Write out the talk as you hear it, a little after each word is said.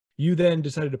You then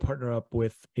decided to partner up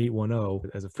with 810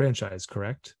 as a franchise,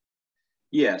 correct?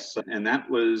 Yes, and that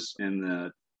was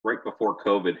right before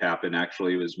COVID happened.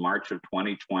 Actually, it was March of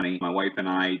 2020. My wife and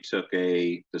I took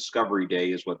a discovery day,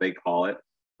 is what they call it.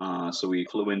 So we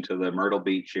flew into the Myrtle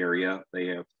Beach area. They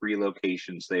have 3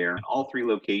 locations there. All 3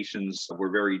 locations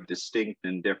were very distinct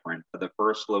and different. The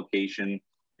first location,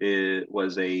 it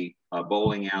was a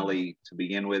bowling alley to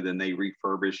begin with, and they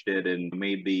refurbished it and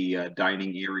made the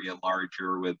dining area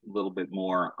larger with a little bit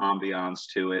more ambiance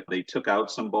to it. They took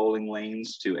out some bowling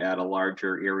lanes to add a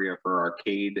larger area for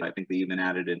arcade. I think they even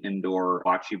added an indoor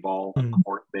bocce ball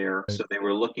court there. So they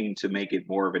were looking to make it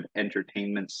more of an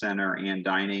entertainment center and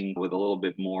dining with a little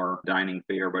bit more dining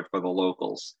fare, but for the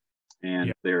locals.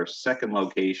 And their second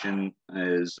location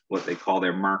is what they call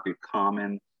their Market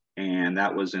Common. And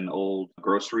that was an old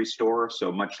grocery store, so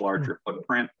much larger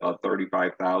footprint, about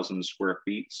 35,000 square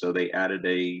feet. So they added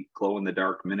a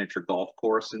glow-in-the-dark miniature golf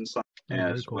course inside,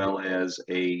 as well as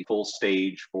a full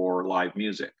stage for live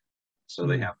music. So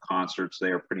they have concerts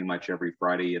there pretty much every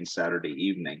Friday and Saturday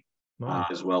evening,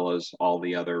 as well as all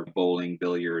the other bowling,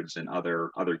 billiards, and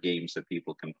other games that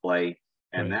people can play.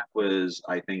 And that was,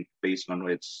 I think, based on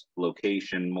its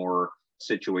location, more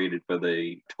situated for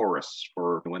the tourists,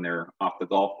 for when they're off the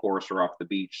golf course or off the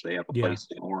beach. They have a place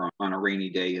to, or on a rainy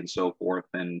day and so forth,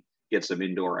 and get some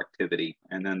indoor activity.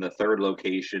 And then the third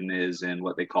location is in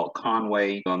what they call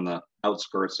Conway, on the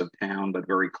outskirts of town, but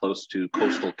very close to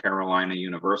Coastal Carolina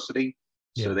University.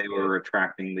 So they were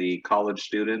attracting the college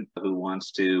student who wants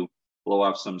to blow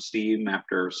off some steam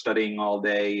after studying all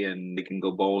day, and they can go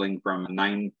bowling from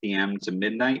 9 p.m. to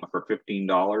midnight for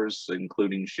 $15,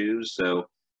 including shoes. So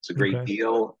it's a great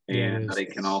deal. And they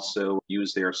can also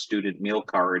use their student meal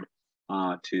card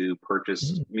to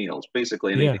purchase meals,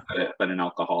 basically anything but an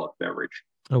alcoholic beverage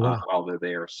while they're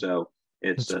there. So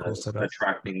it's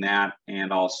attracting that.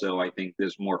 And also, I think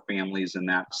there's more families in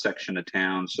that section of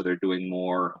town. So they're doing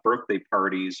more birthday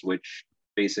parties, which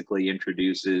basically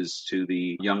introduces to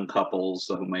the young couples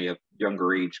who may have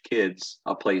younger age kids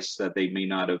a place that they may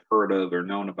not have heard of or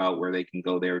known about, where they can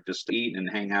go there just to eat and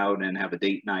hang out and have a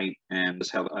date night and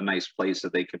just have a nice place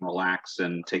that they can relax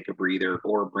and take a breather,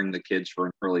 or bring the kids for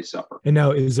an early supper. And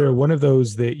now, is there one of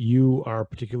those that you are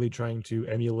particularly trying to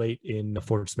emulate in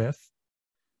Fort Smith?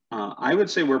 I would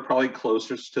say we're probably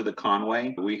closest to the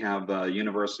Conway. We have the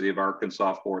University of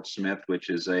Arkansas Fort Smith, which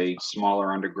is a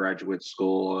smaller undergraduate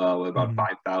school with about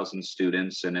 5,000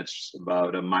 students, and it's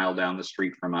about a mile down the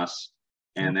street from us.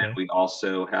 And then we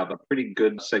also have a pretty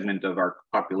good segment of our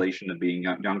population of being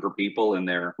younger people in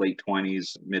their late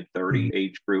 20s, mid 30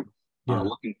 age group,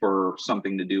 looking for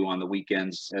something to do on the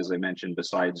weekends, as I mentioned,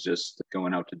 besides just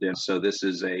going out to dinner. So this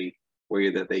is a way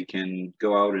that they can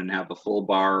go out and have a full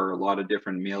bar, a lot of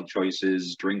different meal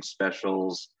choices, drink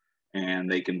specials, and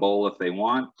they can bowl if they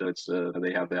want. It's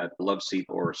they have that love seat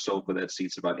or sofa that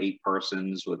seats about 8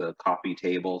 persons with a coffee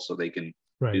table, so they can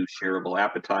do shareable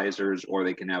appetizers, or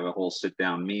they can have a whole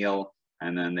sit-down meal,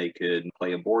 and then they could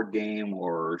play a board game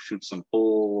or shoot some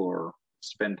pool or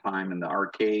spend time in the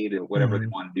arcade, or whatever they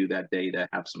want to do that day to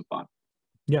have some fun.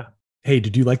 Yeah. Hey,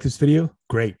 did you like this video?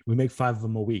 Great. We make 5 of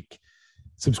them a week.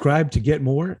 Subscribe to get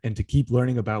more and to keep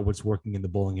learning about what's working in the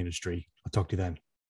bowling industry. I'll talk to you then.